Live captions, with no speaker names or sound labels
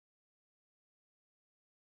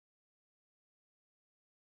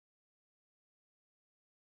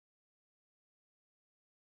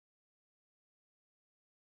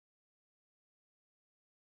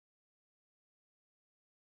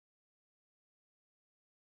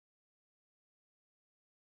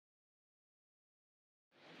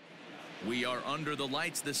We are under the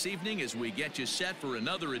lights this evening as we get you set for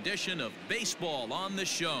another edition of Baseball on the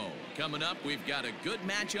Show. Coming up, we've got a good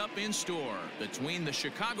matchup in store between the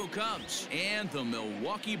Chicago Cubs and the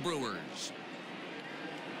Milwaukee Brewers.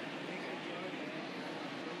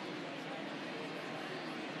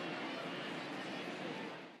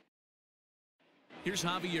 Here's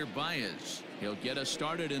Javier Baez. He'll get us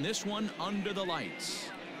started in this one under the lights.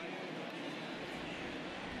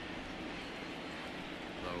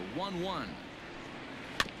 The 1-1.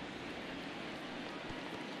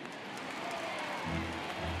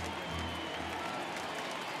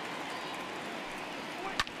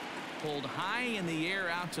 Pulled high in the air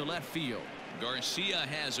out to left field. Garcia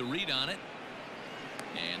has a read on it.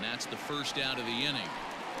 And that's the first out of the inning.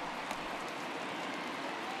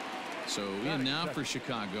 So in now for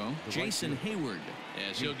Chicago, Jason Hayward,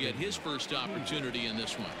 as he'll get his first opportunity in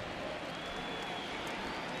this one.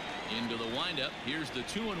 Into the windup. Here's the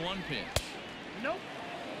 2-1 pitch. Nope.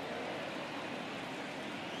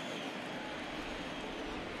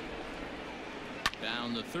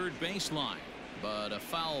 Down the third baseline, but a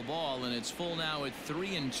foul ball, and it's full now at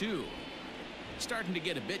 3-2. Starting to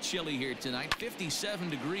get a bit chilly here tonight. 57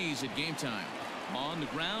 degrees at game time. On the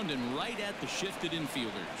ground and right at the shifted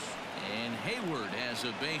infielders. And Hayward has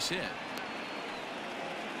a base hit.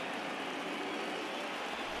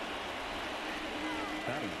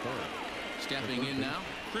 Stepping in now,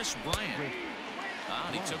 Chris Bryant.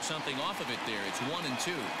 And he took something off of it there. It's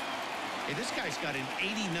 1-2. Hey, this guy's got an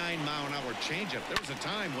 89-mile-an-hour changeup. There was a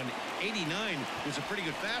time when 89 was a pretty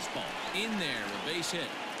good fastball. In there, a base hit.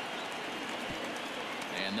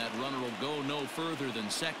 And that runner will go no further than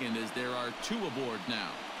second as there are two aboard now.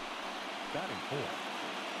 Batting fourth.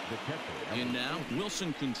 In now,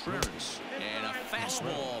 Wilson Contreras. And a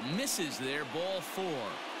fastball misses there, ball 4.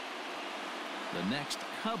 The next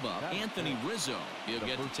Cub up, Anthony Rizzo. He'll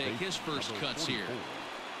get to take his first cuts here.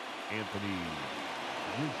 Anthony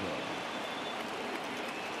Rizzo.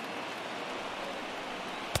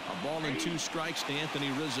 A ball and 2 strikes to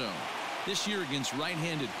Anthony Rizzo. This year against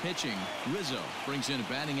right-handed pitching, Rizzo brings in a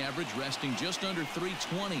batting average resting just under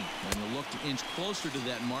 .320, and will look to inch closer to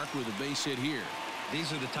that mark with a base hit here.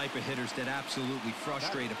 These are the type of hitters that absolutely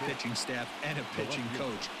frustrate a pitching staff and a pitching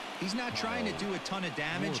coach. He's not trying to do a ton of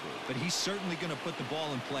damage, but he's certainly going to put the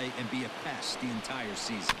ball in play and be a pest the entire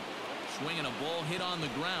season. Swinging a ball hit on the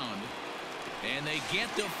ground, and they get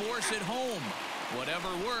to force it home. Whatever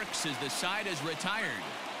works as the side is retired.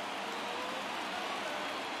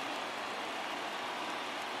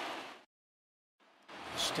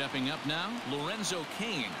 Stepping up now, Lorenzo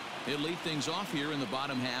Cain. He'll lead things off here in the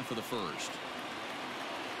bottom half of the first.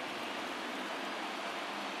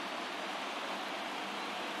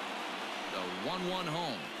 The 1-1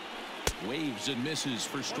 home. Waves and misses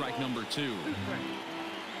for strike number 2.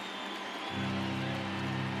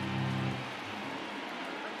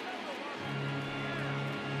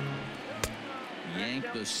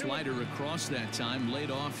 Yanked the slider across that time, laid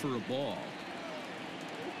off for a ball.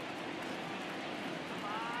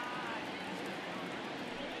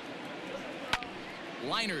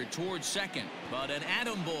 Liner towards second, but an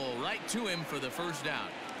atom ball right to him for the first out.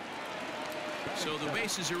 So the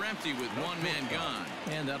bases are empty with one man gone,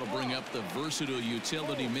 and that'll bring up the versatile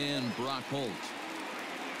utility man Brock Holt.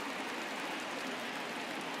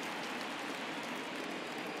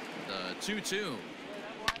 The 2-2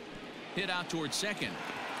 hit out towards second,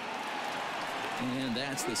 and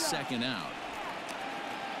that's the second out.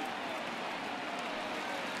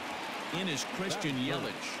 In is Christian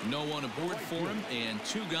Yelich. No one aboard for him, and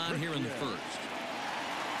 2 gone here in the first.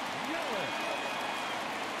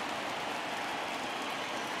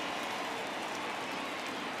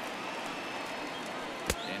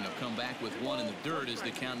 And he'll come back with 1 in the dirt as the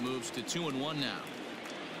count moves to 2-1 now.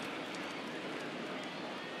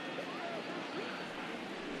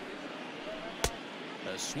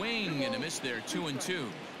 A swing and a miss there, 2-2.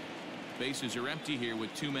 Bases are empty here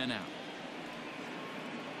with 2 men out.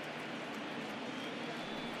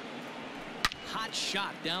 Hot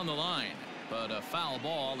shot down the line, but a foul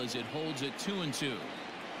ball as it holds it 2-2.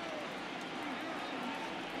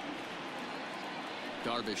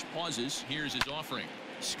 Darvish pauses. Here's his offering.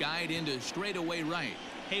 Skied into straightaway right.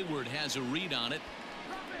 Hayward has a read on it,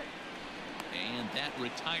 and that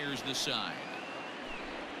retires the side.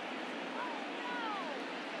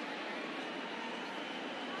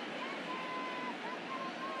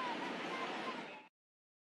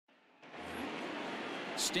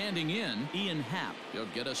 Standing in, Ian Happ. He'll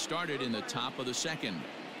get us started in the top of the second.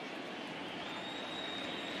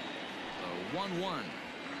 The 1-1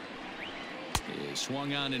 is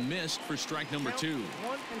swung on and missed for strike number 2.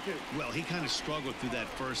 1 and 2. Well, he kind of struggled through that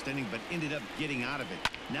first inning, but ended up getting out of it.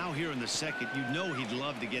 Now here in the second, you know he'd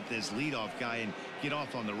love to get this leadoff guy and get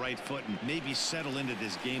off on the right foot and maybe settle into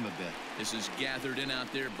this game a bit. This is gathered in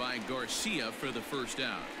out there by Garcia for the first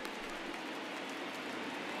out.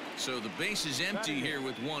 So the base is empty here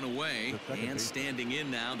with one away, and standing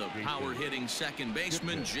in now the power hitting second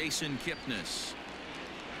baseman Jason Kipnis.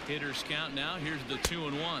 Hitters count now. Here's the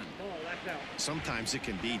 2-1. Sometimes it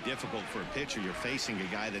can be difficult for a pitcher. You're facing a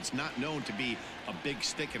guy that's not known to be a big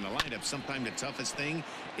stick in the lineup. Sometimes the toughest thing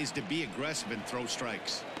is to be aggressive and throw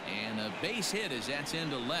strikes. And a base hit as that's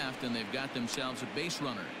into left, and they've got themselves a base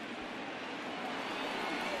runner.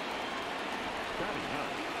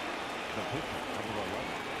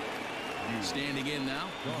 Standing in now,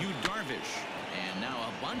 Yu Darvish. And now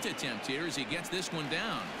a bunt attempt here as he gets this one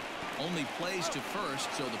down. Only plays to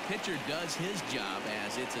first, so the pitcher does his job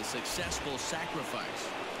as it's a successful sacrifice.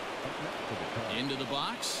 Into the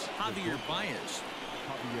box, Javier Baez.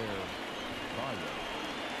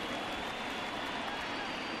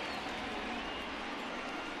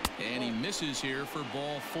 And he misses here for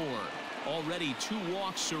ball 4. Already 2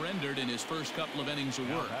 walks surrendered in his first couple of innings of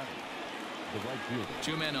work.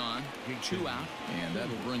 2 men on, 2 out, and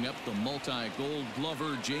that'll bring up the multi-gold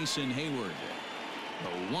glover Jason Hayward.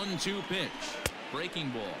 The 1-2 pitch. Breaking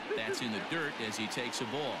ball. That's in the dirt as he takes a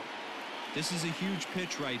ball. This is a huge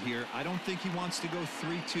pitch right here. I don't think he wants to go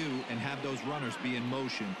 3-2 and have those runners be in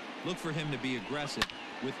motion. Look for him to be aggressive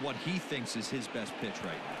with what he thinks is his best pitch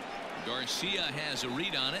right now. Garcia has a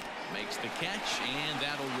read on it, makes the catch, and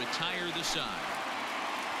that'll retire the side.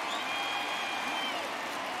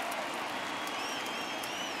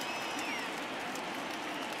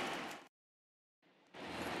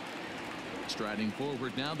 Striding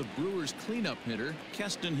forward now, the Brewers cleanup hitter,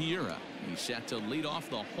 Keston Hiura. He's set to lead off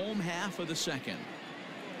the home half of the second.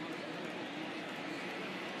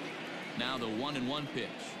 Now the 1-1 pitch.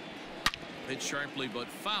 Hit sharply but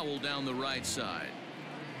foul down the right side.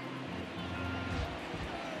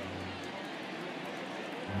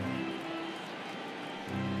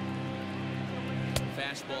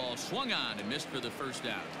 Fastball swung on and missed for the first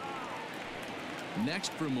out.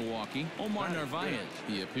 Next for Milwaukee, Omar Narvaez.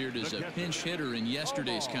 He appeared as a pinch hitter in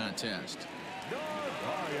yesterday's contest.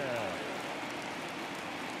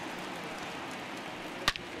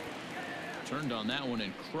 Turned on that one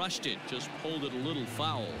and crushed it. Just pulled it a little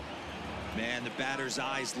foul. Man, the batter's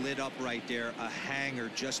eyes lit up right there. A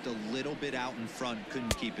hanger just a little bit out in front.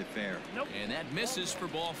 Couldn't keep it fair. And that misses for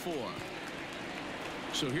ball 4.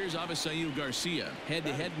 So here's Avisail Garcia.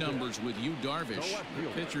 Head-to-head numbers with Yu Darvish. The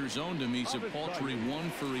pitcher's owned him. He's a paltry 1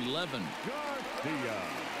 for 11.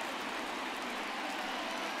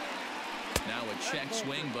 Now a check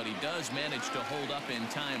swing, but he does manage to hold up in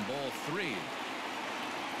time. Ball 3.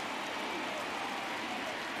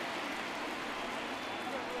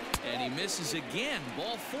 And he misses again.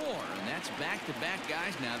 Ball 4. And that's back-to-back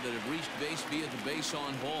guys now that have reached base via the base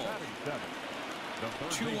on ball.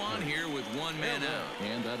 2 on here with 1 man out.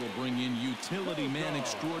 And that'll bring in utility man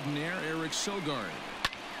extraordinaire Eric Sogard.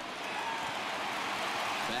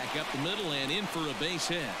 Back up the middle and in for a base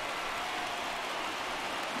hit.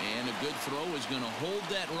 And a good throw is going to hold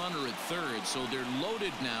that runner at third. So they're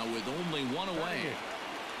loaded now with only 1 away.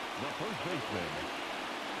 The first baseman,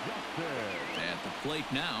 at the plate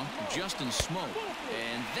now, Justin Smoke.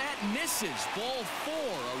 And that misses. Ball 4.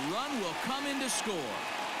 A run will come in to score.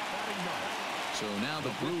 So now the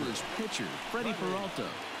Brewers pitcher, Freddie Peralta.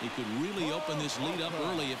 He could really open this lead up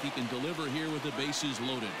early if he can deliver here with the bases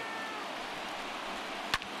loaded.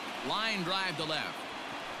 Line drive to left.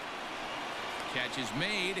 Catch is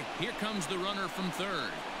made. Here comes the runner from third.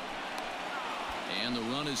 And the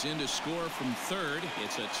run is in to score from third.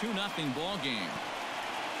 It's a 2-0 ball game.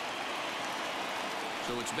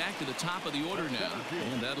 So it's back to the top of the order now.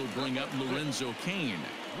 And that'll bring up Lorenzo Cain.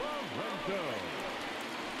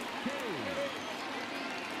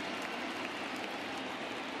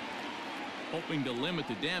 Hoping to limit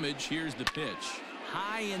the damage. Here's the pitch.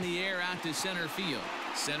 High in the air out to center field.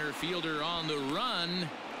 Center fielder on the run.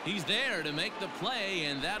 He's there to make the play,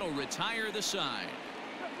 and that'll retire the side.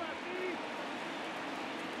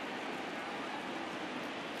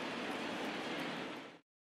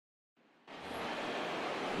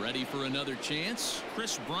 Ready for another chance?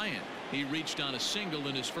 Chris Bryant. He reached on a single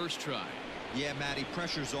in his first try. Yeah, Matty,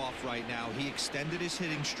 pressure's off right now. He extended his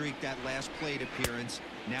hitting streak that last plate appearance.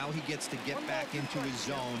 Now he gets to get back into his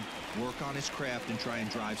zone, work on his craft, and try and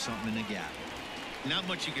drive something in the gap. Not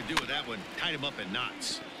much you can do with that one. Tied him up in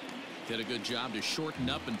knots. Did a good job to shorten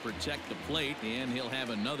up and protect the plate, and he'll have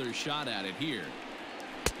another shot at it here.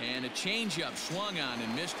 And a changeup swung on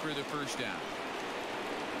and missed for the first down.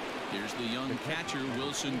 Here's the young catcher,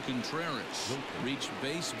 Wilson Contreras. Reached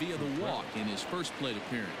base via the walk in his first plate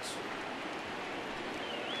appearance.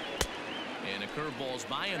 And a curveball's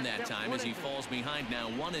by him that time as he falls behind now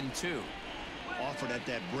 1-2. Offered at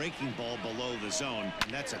that breaking ball below the zone,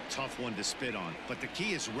 and that's a tough one to spit on. But the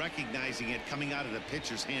key is recognizing it coming out of the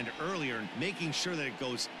pitcher's hand earlier and making sure that it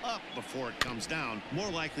goes up before it comes down. More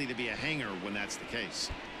likely to be a hanger when that's the case.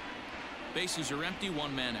 Bases are empty,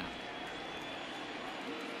 one man out.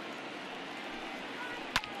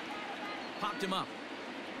 Popped him up.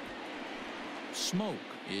 Smoke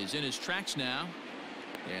is in his tracks now.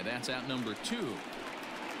 Yeah, that's out number 2.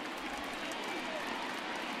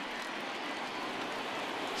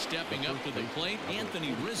 Stepping up to the plate,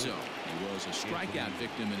 Anthony Rizzo. He was a strikeout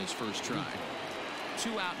victim in his first try.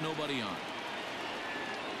 2 out, nobody on.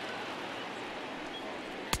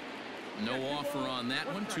 No offer on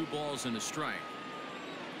that one. 2 balls and a strike.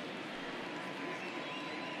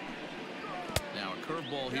 Now a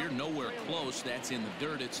curveball here, nowhere close. That's in the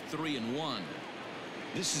dirt. It's 3-1.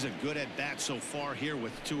 This is a good at bat so far here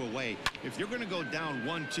with 2 away. If you're going to go down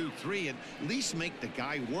 1, 2, 3, at least make the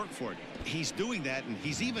guy work for it. He's doing that, and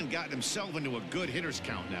he's even gotten himself into a good hitter's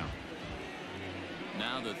count now.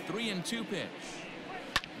 Now the 3-2 pitch.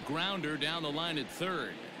 Grounder down the line at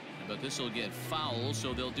third, but this will get foul,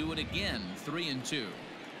 so they'll do it again. 3-2.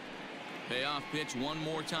 Payoff pitch one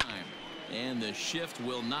more time, and the shift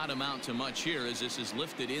will not amount to much here as this is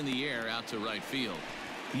lifted in the air out to right field.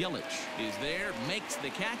 Yelich is there, makes the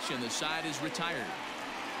catch, and the side is retired.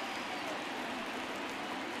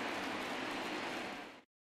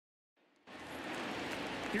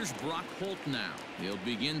 Here's Brock Holt now. He'll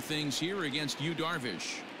begin things here against Yu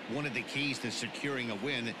Darvish. One of the keys to securing a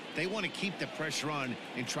win, they want to keep the pressure on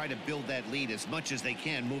and try to build that lead as much as they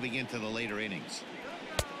can moving into the later innings.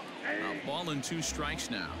 A ball and 2 strikes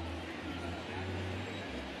now.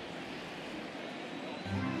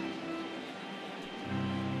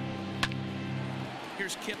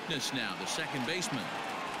 Here's Kipnis now, the second baseman.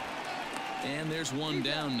 And there's one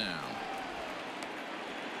down now.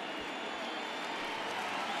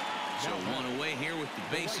 So one away here with the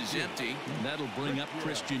bases empty. And that'll bring up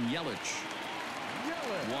Christian Yelich.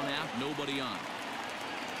 1 out, nobody on.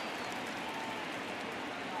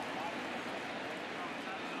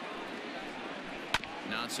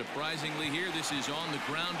 Not surprisingly here, this is on the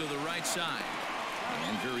ground to the right side.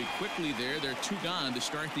 And very quickly there, they're 2 gone to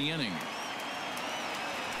start the inning.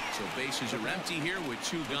 So bases are empty here with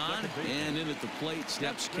 2 gone, and in at the plate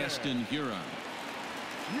steps Keston Hiura.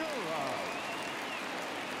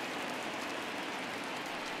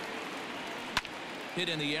 Hit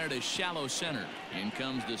in the air to shallow center. In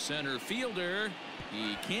comes the center fielder.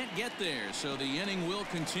 He can't get there, so the inning will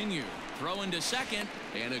continue. Throw into second,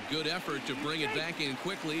 and a good effort to bring it back in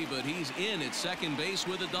quickly, but he's in at second base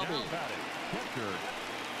with a double.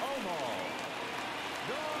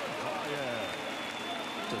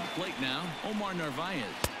 To the plate now, Omar Narvaez.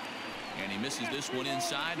 And he misses this one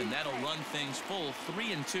inside, and that'll run things full.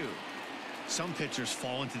 3-2. Some pitchers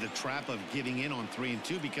fall into the trap of giving in on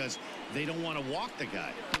 3-2 because they don't want to walk the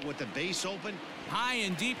guy. With the base open, high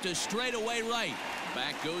and deep to straightaway right.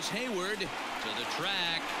 Back goes Hayward to the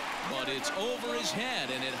track, but it's over his head,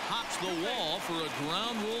 and it hops the wall for a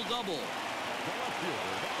ground rule double.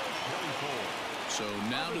 So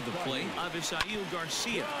now to the plate, Avisail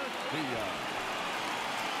Garcia.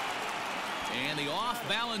 And the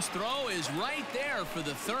off-balance throw is right there for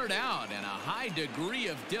the 3rd out, and a high degree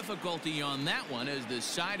of difficulty on that one as the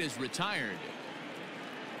side is retired.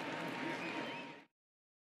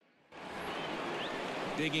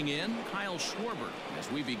 Digging in, Kyle Schwarber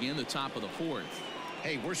as we begin the top of the 4th.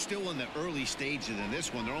 Hey, we're still in the early stages in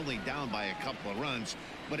this one. They're only down by a couple of runs,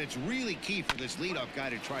 but it's really key for this leadoff guy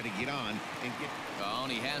to try to get on and get. Oh,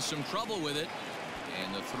 and he has some trouble with it.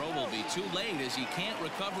 And the throw will be too late as he can't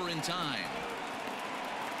recover in time.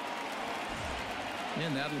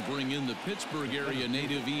 And that'll bring in the Pittsburgh area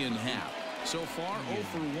native Ian Happ. So far 0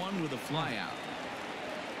 for 1 with a flyout.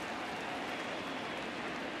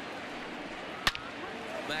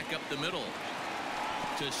 Back up the middle.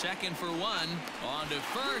 To second for 1. On to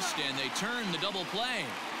first, and they turn the double play.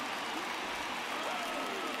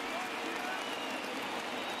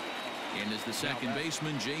 And is the second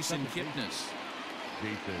baseman, Jason Kipnis.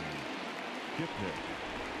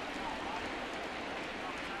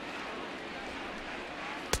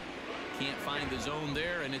 Can't find the zone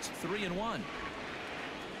there, and it's 3-1.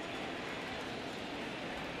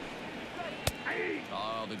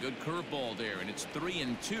 Oh, the good curveball there, and it's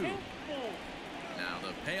 3-2. Now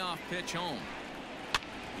the payoff pitch home.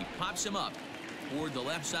 He pops him up. toward the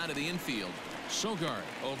left side of the infield. Sogard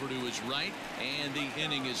over to his right, and the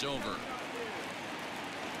inning is over.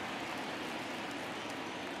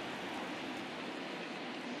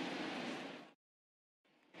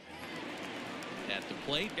 At the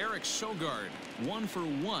plate, Eric Sogard, 1 for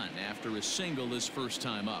 1 after a single his first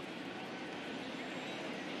time up.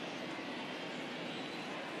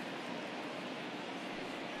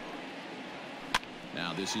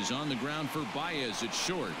 Now this is on the ground for Baez at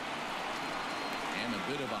short. And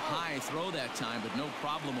a bit of a high throw that time, but no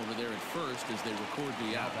problem over there at first as they record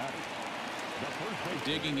the out.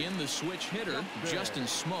 Digging in the switch hitter, Justin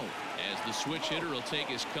Smoke, as the switch hitter will take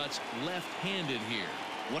his cuts left-handed here.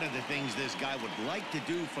 One of the things this guy would like to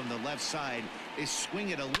do from the left side is swing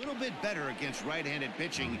it a little bit better against right-handed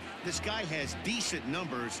pitching. This guy has decent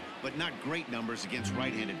numbers, but not great numbers against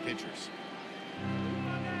right-handed pitchers.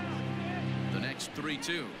 The next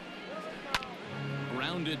 3-2.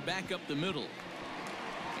 Grounded back up the middle.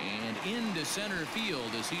 And into center field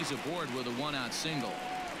as he's aboard with a one-out single.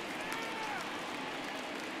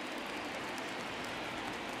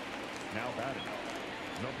 Now batting,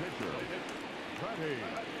 the pitcher, Freddie.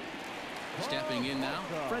 Stepping in now,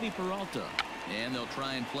 Freddie Peralta. And they'll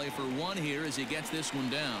try and play for one here as he gets this one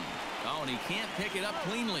down. Oh, and he can't pick it up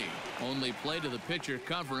cleanly. Only play to the pitcher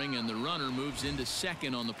covering, and the runner moves into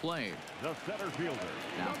second on the play. The center fielder.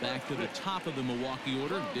 Now back to the top of the Milwaukee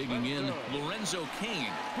order, digging in Lorenzo Cain.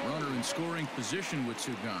 Runner in scoring position with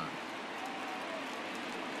two gone.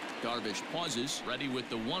 Darvish pauses, ready with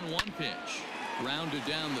the 1-1 pitch. Grounded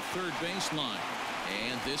down the third baseline.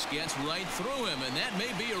 And this gets right through him, and that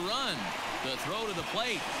may be a run. The throw to the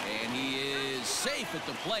plate, and he is safe at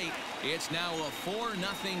the plate. It's now a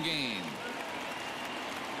 4-0 game.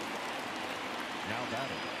 Now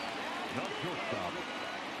batting, the shortstop.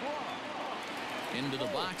 Into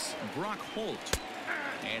the box, Brock Holt.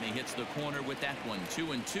 And he hits the corner with that one,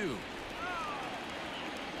 2-2.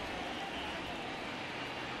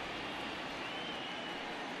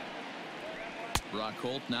 Brock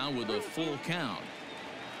Holt now with a full count.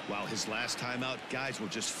 Wow, his last time out, guys were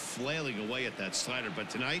just flailing away at that slider, but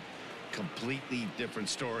tonight, completely different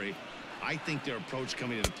story. I think their approach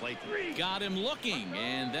coming to the plate. Got him looking,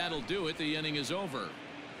 and that'll do it. The inning is over.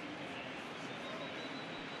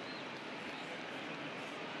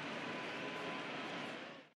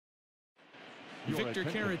 Victor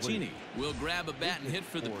Caratini will grab a bat and hit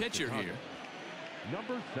for the pitcher here.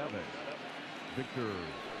 Number 7, Victor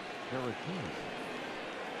Caratini.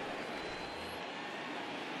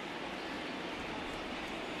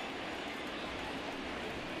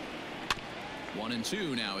 One and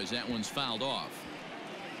two now as that one's fouled off.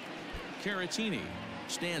 Caratini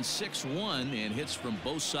stands 6'1" and hits from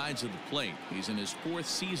both sides of the plate. He's in his 4th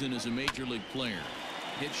season as a major league player.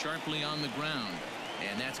 Hit sharply on the ground,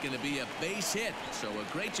 and that's going to be a base hit. So a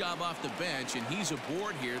great job off the bench, and he's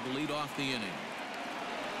aboard here to lead off the inning.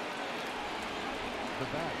 The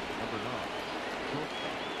bat, number 9,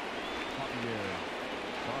 shortstop, Javier.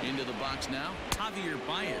 Into the box now, Javier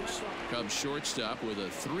Baez. Cubs shortstop with a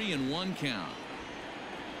 3-1 count.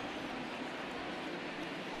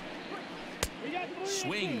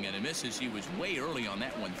 Swing and a miss as he was way early on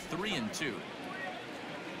that one. 3-2.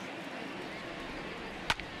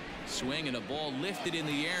 Swing and a ball lifted in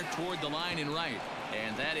the air toward the line and right.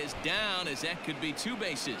 And that is down as that could be 2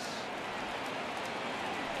 bases.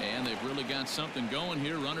 And they've really got something going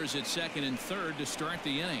here. Runners at second and third to start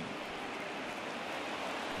the inning.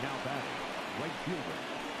 Now batting, right fielder,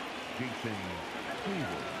 Jason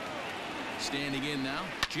Hayward. Standing in now,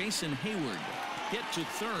 Jason Hayward. Hit to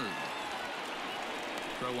third.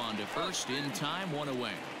 Throw on to first in time, 1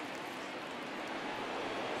 away.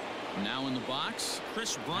 Now in the box,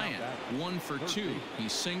 Chris Bryant, 1 for 2. He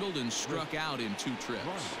singled and struck out in 2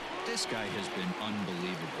 trips. This guy has been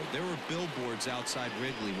unbelievable. There were billboards outside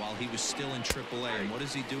Wrigley while he was still in AAA. And what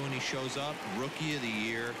does he do when he shows up? Rookie of the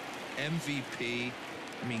Year, MVP.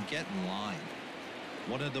 I mean, get in line.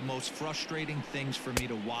 One of the most frustrating things for me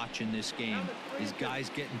to watch in this game is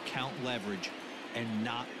guys getting count leverage and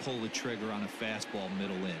not pull the trigger on a fastball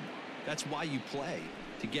middle in. That's why you play,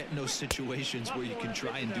 to get in those situations where you can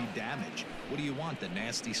try and do damage. What do you want, the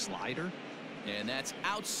nasty slider? And that's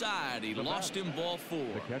outside. He lost him, ball 4.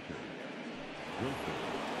 The catcher,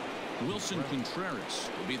 Wilson Contreras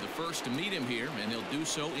will be the first to meet him here, and he'll do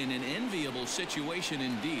so in an enviable situation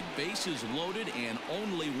indeed. Bases loaded and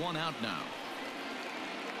only 1 out now.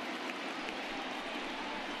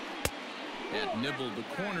 That nibbled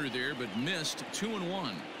the corner there, but missed.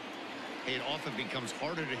 2-1. It often becomes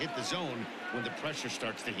harder to hit the zone when the pressure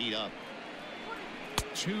starts to heat up.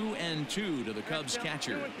 2-2 to the Cubs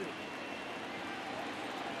catcher.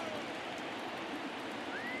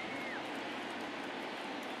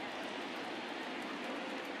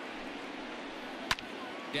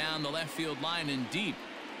 Down the left field line and deep.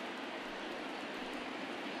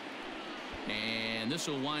 And this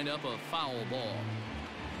will wind up a foul ball.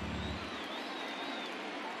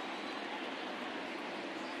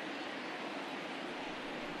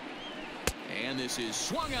 And this is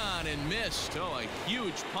swung on and missed. Oh, a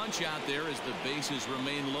huge punch out there as the bases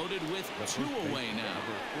remain loaded with two away now.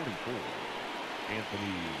 Number 44,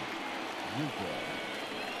 Anthony Rizzo.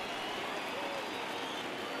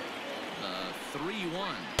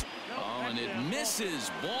 3-1. Oh, and it misses.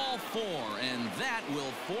 Ball 4, and that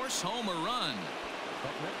will force home a run.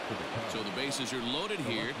 So the bases are loaded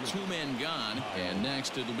here. 2 men gone. And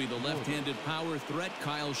next it'll be the left-handed power threat,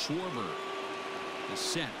 Kyle Schwarber. The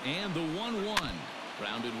set and the 1-1.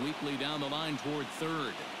 Grounded weakly down the line toward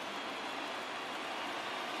third.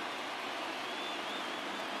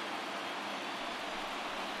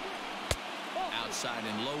 Outside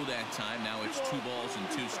and low that time. Now it's 2 balls and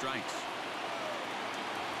 2 strikes.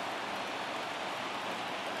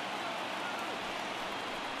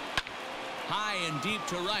 High and deep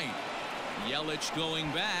to right. Yelich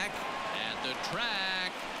going back at the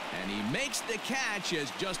track. And he makes the catch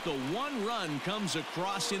as just the 1 run comes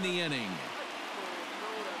across in the inning.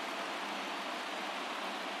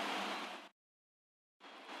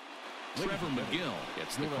 Trevor McGill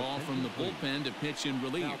gets the call from the bullpen to pitch in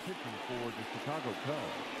relief. Now pitching for the Chicago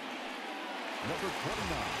Cubs, number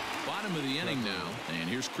 29. Bottom of the inning now, and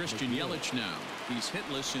here's Christian Yelich now. He's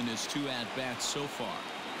hitless in his 2 at-bats so far.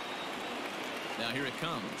 Now here it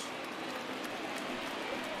comes.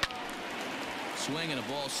 Swing and a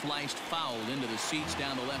ball sliced foul into the seats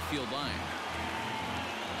down the left field line.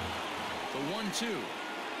 The 1-2.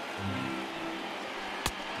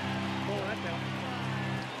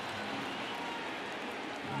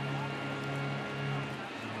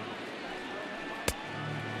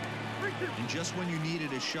 And just when you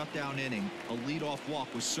needed a shutdown inning, a leadoff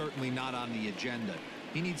walk was certainly not on the agenda.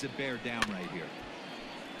 He needs to bear down right here.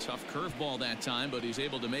 Tough curveball that time, but he's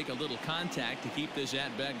able to make a little contact to keep this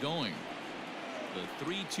at-bat going. The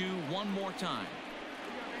 3-2 one more time.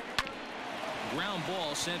 Ground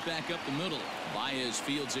ball sent back up the middle. Baez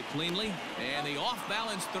fields it cleanly, and the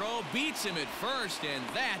off-balance throw beats him at first, and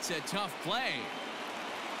that's a tough play.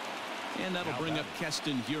 And that'll bring up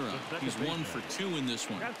Keston Hiura. He's 1 for 2 in this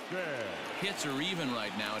one. Hits are even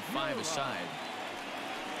right now at 5 aside.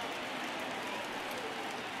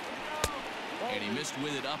 And he missed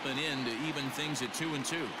with it up and in to even things at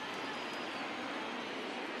 2-2.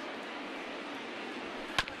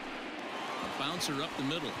 A bouncer up the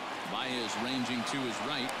middle. Baez ranging to his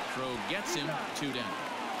right. Throw gets him. 2 down.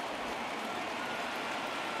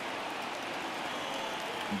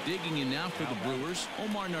 Digging in now for the Brewers,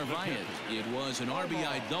 Omar Narvaez. It was an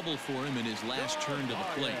RBI double for him in his last turn to the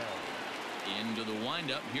plate. Into the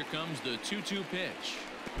windup. Here comes the 2-2 pitch.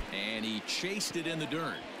 And he chased it in the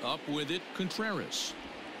dirt. Up with it, Contreras.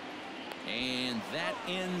 And that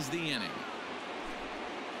ends the inning.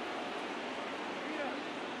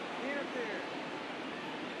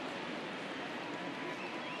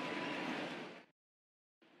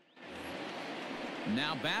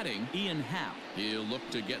 Now batting, Ian Happ. He'll look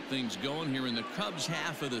to get things going here in the Cubs'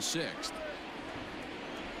 half of the 6th.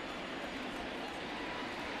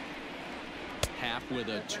 Happ with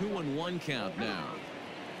a 2-1 count now.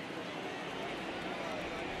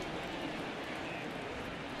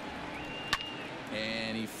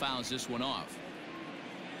 And he fouls this one off.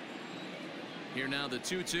 Here now the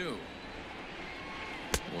 2-2.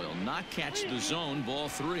 Will not catch the zone. Ball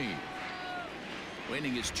 3.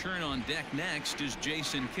 Waiting his turn on deck next is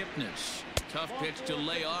Jason Kipnis. Tough pitch to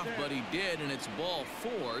lay off, but he did, and it's ball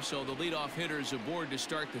 4, so the leadoff hitter's aboard to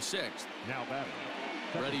start the 6th. Now batting.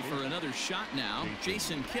 Ready for another shot now.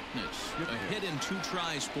 Jason Kipnis. A hit in 2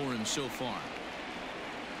 tries for him so far.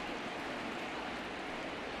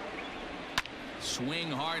 Swing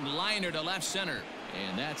hard liner to left center.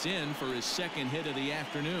 And that's in for his 2nd hit of the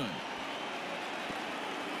afternoon.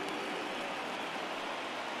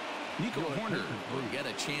 Nico Horner will get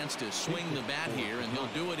a chance to swing the bat here, and he'll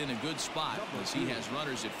do it in a good spot as he has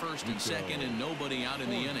runners at first and second and nobody out in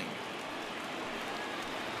the inning.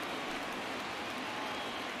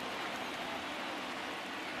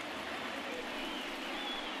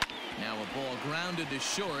 Now a ball grounded to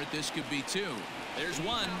short. This could be 2. There's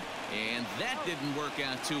 1. And that didn't work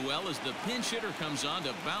out too well as the pinch hitter comes on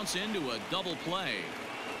to bounce into a double play.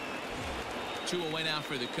 2 away now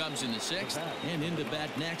for the Cubs in the 6th. And into bat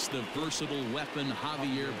next, the versatile weapon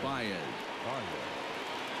Javier Baez.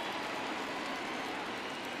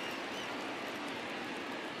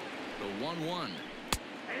 The 1-1.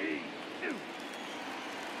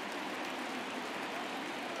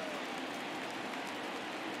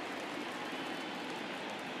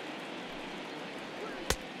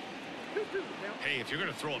 Hey, if you're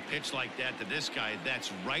going to throw a pitch like that to this guy,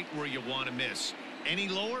 that's right where you want to miss. Any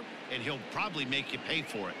lower, and he'll probably make you pay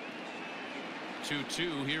for it.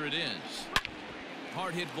 2-2, here it is.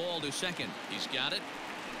 Hard hit ball to second. He's got it.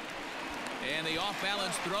 And the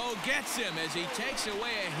off-balance throw gets him as he takes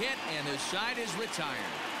away a hit, and the side is retired.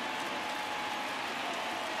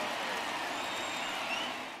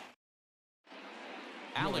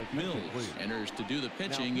 Alec Mills enters to do the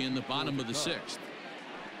pitching in the bottom of the 6th.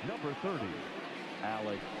 Number 30,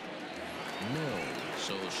 Alec Mills.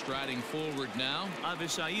 So striding forward now,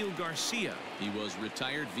 Avisail Garcia. He was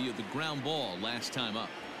retired via the ground ball last time up.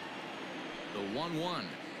 The 1-1.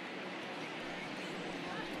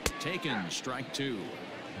 Taken, strike 2.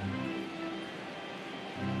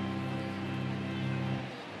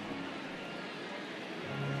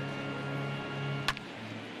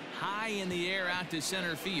 High in the air out to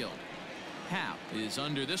center field. Happ is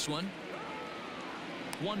under this one.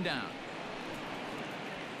 1 down.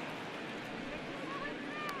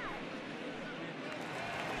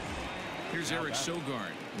 Here's Eric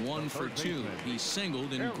Sogard, 1 for 2. He's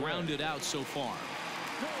singled and grounded out so far.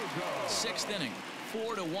 6th inning,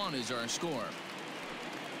 4-1 is our score.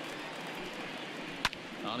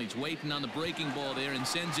 Well, he's waiting on the breaking ball there and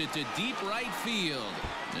sends it to deep right field.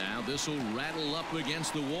 Now this will rattle up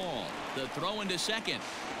against the wall. The throw into second.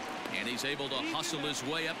 And he's able to hustle his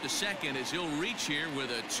way up to second as he'll reach here with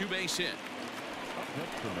a 2-base hit. Up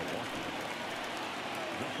next for Milwaukee,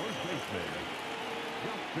 the first baseman,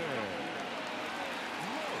 Justin.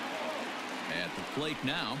 At the plate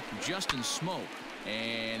now, Justin Smoak,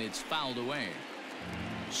 and it's fouled away.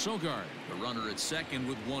 Sogard, the runner at second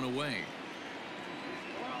with 1 away.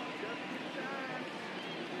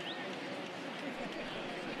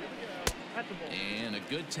 And a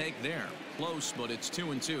good take there. Close, but it's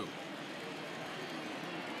 2-2.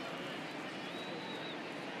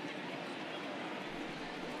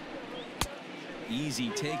 Easy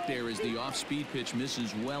take there as the off-speed pitch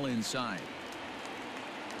misses well inside.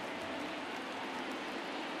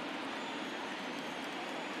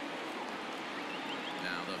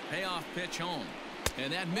 Payoff pitch home,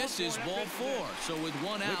 and that misses ball 4. So with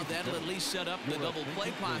 1 out, that'll at least set up the double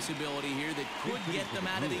play possibility here that could get them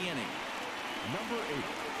out of the inning. Number 8,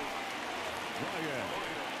 Ryan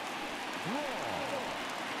Braun.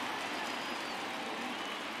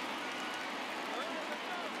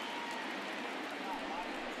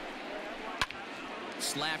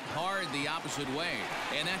 Slapped hard the opposite way,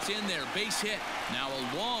 and that's in there. Base hit. Now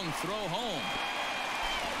a long throw home.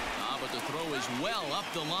 But the throw is well up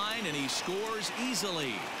the line, and he scores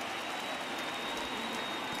easily.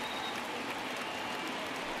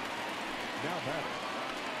 Now batting,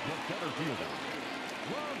 the center fielder,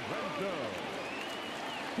 Lorenzo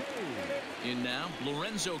Cain. In now,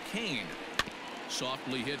 Lorenzo Cain.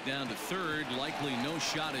 Softly hit down to third, likely no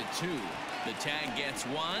shot at 2. The tag gets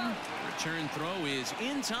 1. Return throw is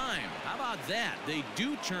in time. How about that? They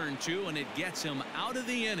do turn 2, and it gets him out of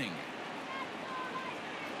the inning.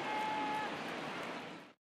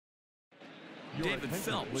 David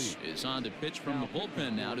Phelps is on to pitch from the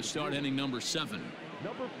bullpen now to start inning number 7.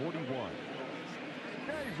 Number 41,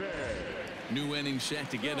 David. New inning set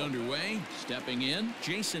to get underway. Stepping in,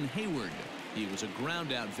 Jason Hayward. He was a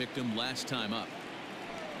ground out victim last time up.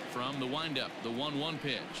 From the windup, the 1-1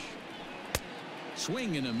 pitch.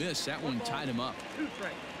 Swing and a miss. That one tied him up.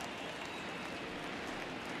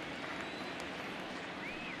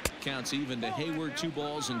 Counts even to Hayward. 2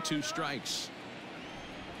 balls and 2 strikes.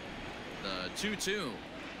 The 2-2.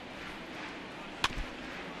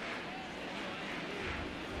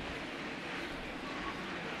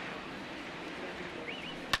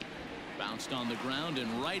 Bounced on the ground and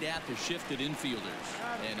right at the shifted infielders.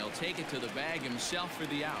 And he'll take it to the bag himself for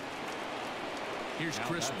the out. Here's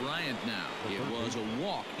Chris Bryant now. It was a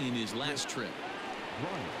walk in his last trip.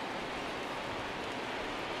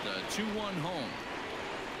 The 2-1 home.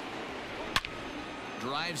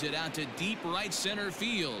 Drives it out to deep right center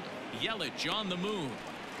field. Yelich on the move.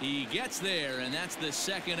 He gets there, and that's the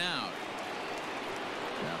 2nd out.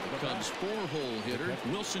 Now the Cubs 4-hole hitter,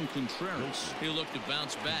 Wilson Contreras. He'll look to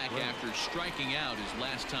bounce back after striking out his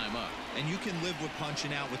last time up. And you can live with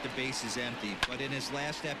punching out with the bases empty, but in his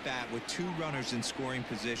last at-bat with 2 runners in scoring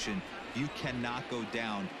position, you cannot go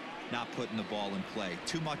down not putting the ball in play.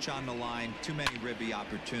 Too much on the line, too many ribby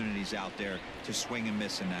opportunities out there to swing and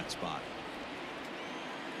miss in that spot.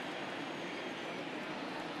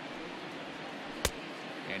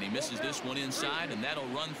 And he misses this one inside, and that'll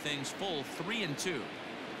run things full 3-2.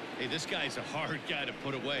 Hey, this guy's a hard guy to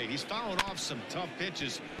put away. He's fouling off some tough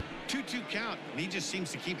pitches. 2-2 count, and he just seems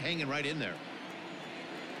to keep hanging right in there.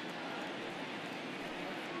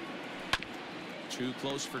 Too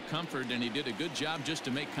close for comfort, and he did a good job just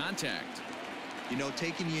to make contact. You know,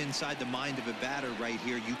 taking you inside the mind of a batter right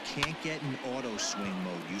here, you can't get in auto swing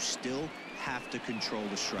mode. You still have to control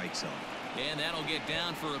the strike zone. And that'll get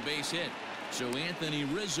down for a base hit. So Anthony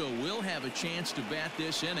Rizzo will have a chance to bat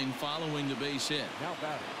this inning following the base hit. Now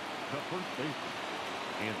batting, the first baseman,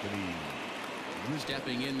 Anthony Rizzo.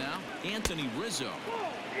 Stepping in now, Anthony Rizzo.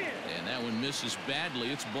 And that one misses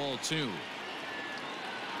badly. It's ball 2.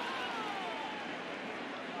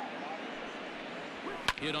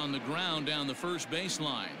 Hit on the ground down the first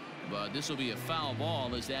baseline. But this will be a foul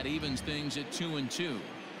ball as that evens things at 2-2.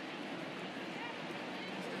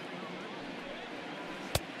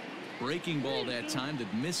 Breaking ball that time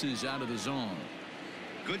that misses out of the zone.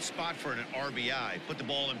 Good spot for an RBI. Put the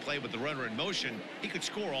ball in play with the runner in motion. He could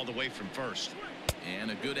score all the way from first.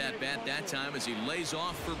 And a good at-bat that time as he lays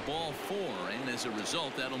off for ball 4. And as a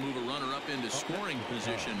result, that'll move a runner up into scoring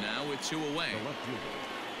position now with 2 away.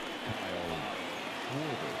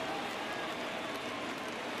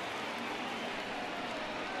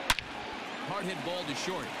 Hard hit ball to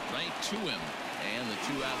short, right to him. And the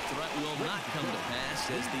 2-out threat will not come to pass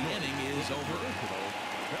as the inning is over.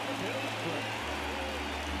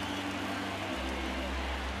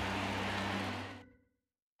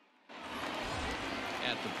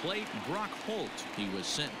 At the plate, Brock Holt. He was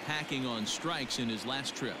sent packing on strikes in his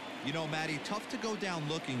last trip. You know, Matty, tough to go down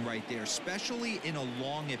looking right there, especially in a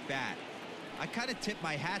long at bat. I kind of tip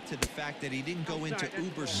my hat to the fact that he didn't go into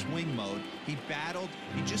uber swing mode. He battled.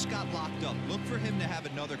 He just got locked up. Look for him to have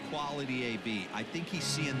another quality AB. I think he's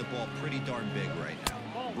seeing the ball pretty darn big right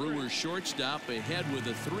now. Brewers shortstop ahead with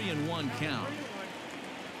a 3-1 count.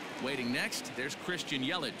 Waiting next, there's Christian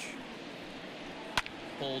Yelich.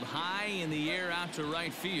 Pulled high in the air out to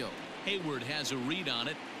right field. Hayward has a read on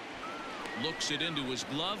it. Looks it into his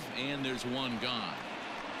glove, and there's one gone.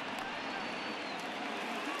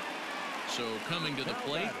 So coming to the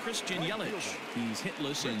plate, Christian Yelich. He's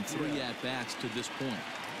hitless in 3 at-bats to this point.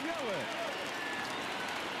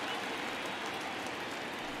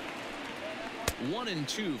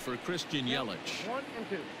 1-2 for Christian Yelich.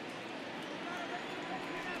 1-2.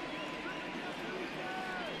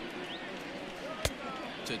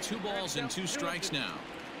 To 2 balls and 2 strikes now.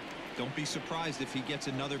 Don't be surprised if he gets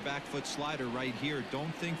another back foot slider right here.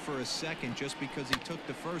 Don't think for a second just because he took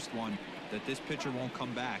the first one that this pitcher won't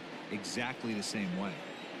come back exactly the same way.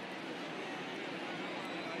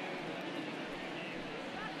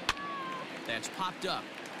 That's popped up,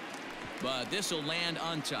 but this will land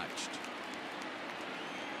untouched.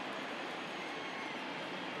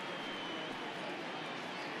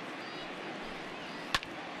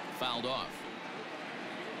 Fouled off.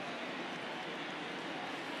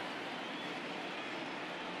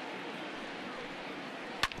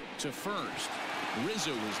 To first.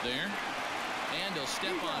 Rizzo was there. And he'll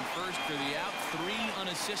step on first for the out. 3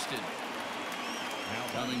 unassisted.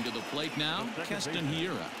 Coming to the plate now, Keston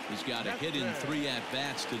Hiura has got a hit in 3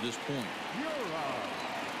 at-bats to this point.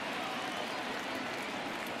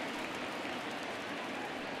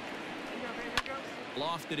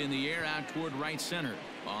 Lofted in the air out toward right center.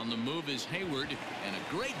 On the move is Hayward, and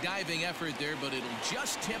a great diving effort there, but it'll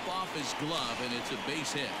just tip off his glove, and it's a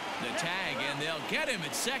base hit. The tag, and they'll get him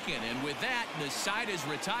at second, and with that, the side is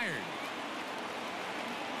retired.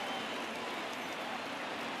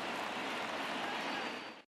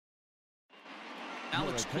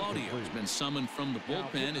 Alex Claudio has been summoned from the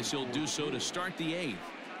bullpen as he'll do so to start the 8th.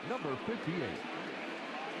 Number 58,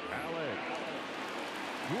 Alex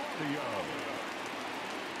Claudio.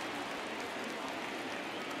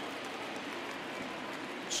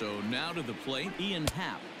 So now to the plate, Ian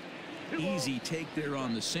Happ. Easy take there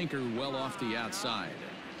on the sinker, well off the outside.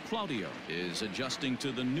 Claudio is adjusting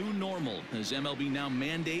to the new normal as MLB now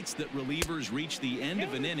mandates that relievers reach the end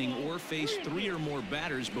of an inning or face 3 or more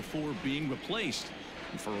batters before being replaced.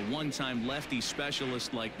 And for a one-time lefty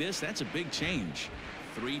specialist like this, that's a big change.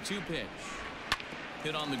 3-2 pitch.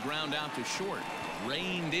 Hit on the ground out to short.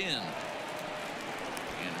 Reined in.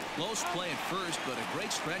 And a close play at first, but a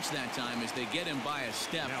great stretch that time as they get him by a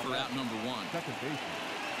step for out number 1. Second baseman.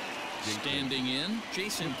 Standing in,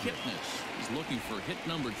 Jason Kipnis is looking for hit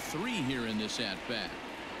number 3 here in this at-bat.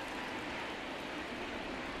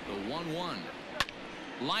 The 1-1.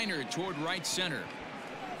 Liner toward right center.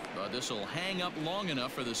 But this will hang up long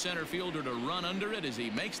enough for the center fielder to run under it as he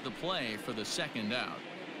makes the play for the second out.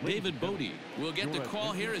 David Bodie will get the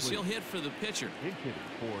call here as he'll hit for the pitcher. Hitting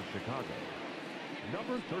for Chicago.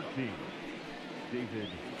 Number 13, David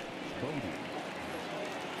Bodie.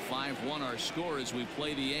 5-1 our score as we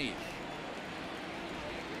play the 8th.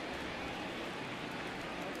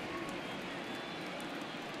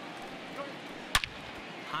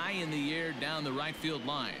 high in the air down the right field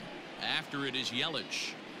line. After it is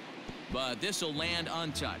Yelich. But this will land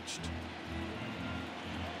untouched.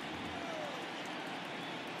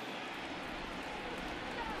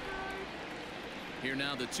 Here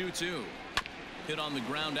now the 2-2. Hit on the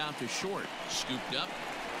ground out to short. Scooped up.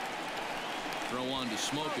 Throw on to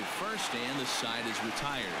Smoke at first, and the side is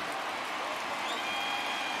retired.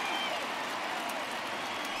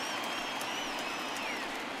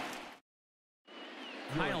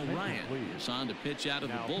 Kyle Ryan is on to pitch out of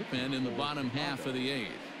the bullpen in the bottom half of the 8th.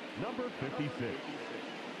 Number 56.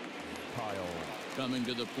 Kyle. Coming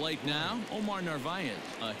to the plate now, Omar Narvaez.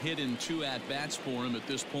 A hit and 2 at-bats for him at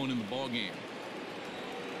this point in the ballgame.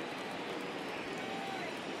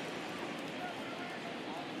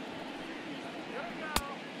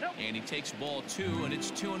 And he takes ball 2, and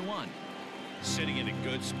it's 2-1. Sitting in a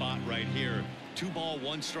good spot right here. 2-ball,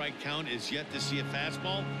 1-strike count is yet to see a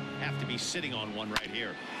fastball. Have to be sitting on one right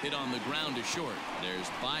here. Hit on the ground to short. There's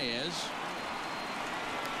Baez.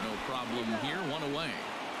 No problem here. 1 away.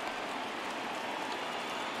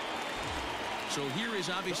 So here is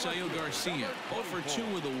Avisail Garcia. 0 for 2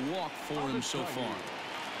 with a walk for him so far.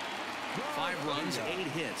 5 runs, 8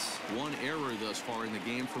 hits. 1 error thus far in the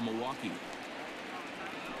game for Milwaukee.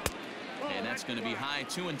 And that's going to be high.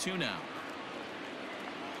 2-2 now.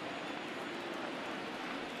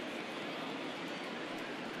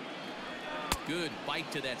 Good bite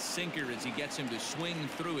to that sinker as he gets him to swing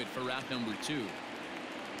through it for out number 2.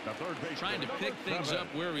 Trying to pick things up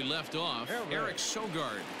where he left off. Eric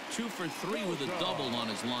Sogard, 2 for 3 with a double on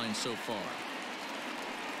his line so far.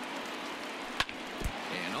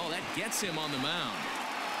 And oh, that gets him on the mound.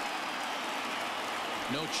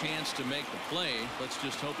 No chance to make the play. Let's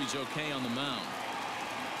just hope he's okay on the mound.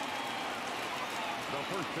 The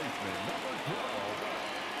first baseman, number 12,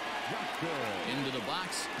 Justin. Into the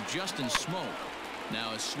box, Justin Smoke.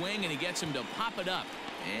 Now a swing, and he gets him to pop it up.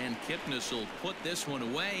 And Kipnis will put this one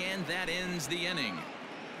away, and that ends the inning.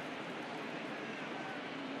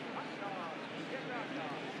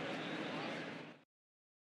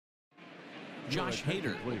 Josh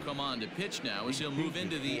Hader will come on to pitch now as he'll move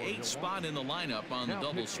into the 8th spot in the lineup on the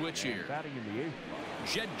double switch here.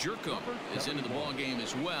 Jed Jerko is into the ball game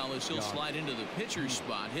as well as he'll slide into the pitcher's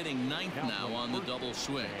spot, hitting 9th now on the double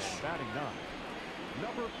switch.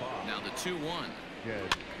 Now the 2-1.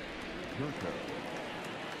 Jed Jerko.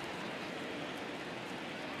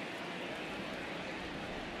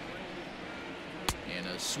 And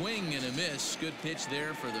a swing and a miss. Good pitch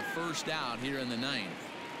there for the first out here in the 9th.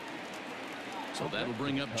 So that'll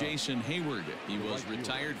bring up Jason Hayward. He was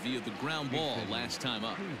retired via the ground ball last time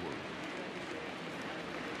up.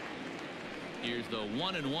 Here's the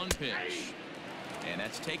 1-1 pitch. And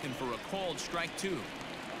that's taken for a called strike 2.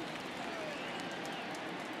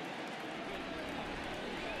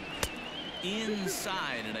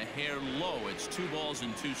 Inside and a hair low. It's 2 balls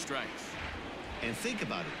and 2 strikes. And think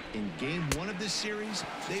about it. In game 1 of this series,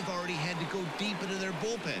 they've already had to go deep into their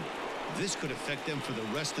bullpen. This could affect them for the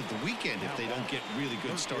rest of the weekend if they don't get really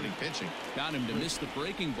good starting pitching. Got him to miss the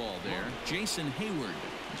breaking ball there. Jason Hayward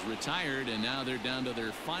is retired, and now they're down to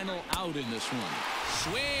their final out in this one.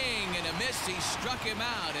 Swing and a miss. He struck him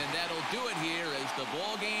out, and that'll do it here as the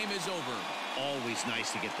ball game is over. Always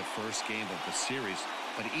nice to get the first game of the series,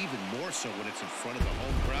 but even more so when it's in front of the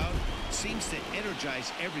home crowd. Seems to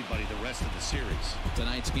energize everybody the rest of the series.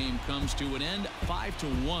 Tonight's game comes to an end.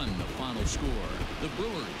 5-1 the final score. The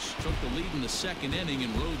Brewers took the lead in the 2nd inning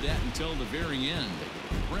and rode that until the very end.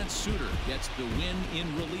 Brent Suter gets the win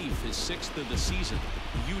in relief, his 6th of the season.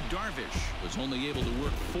 Yu Darvish was only able to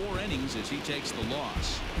work 4 innings as he takes the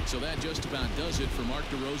loss. So that just about does it for Mark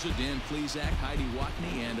DeRosa, Dan Plesac, Heidi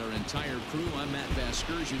Watney, and our entire crew. I'm Matt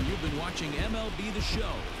Vasgersian. You've been watching MLB The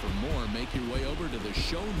Show. For more, make your way over to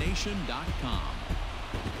theshownation.com.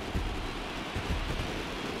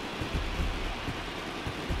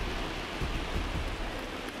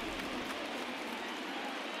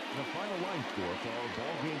 The final line score for our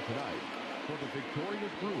ball game tonight. For the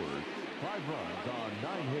victorious Brewers, 5 runs on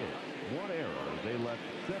 9 hits, 1 error. They left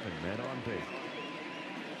 7 men on base.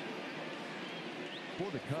 For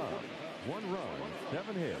the Cubs, 1 run,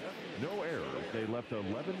 7 hits, no errors. They left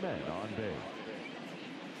 11 men on base.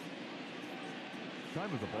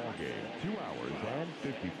 Time of the ball game, 2 hours and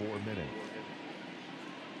 54 minutes.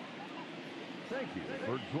 Thank you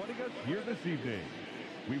for joining us here this evening.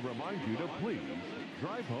 We remind you to please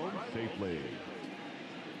drive home safely.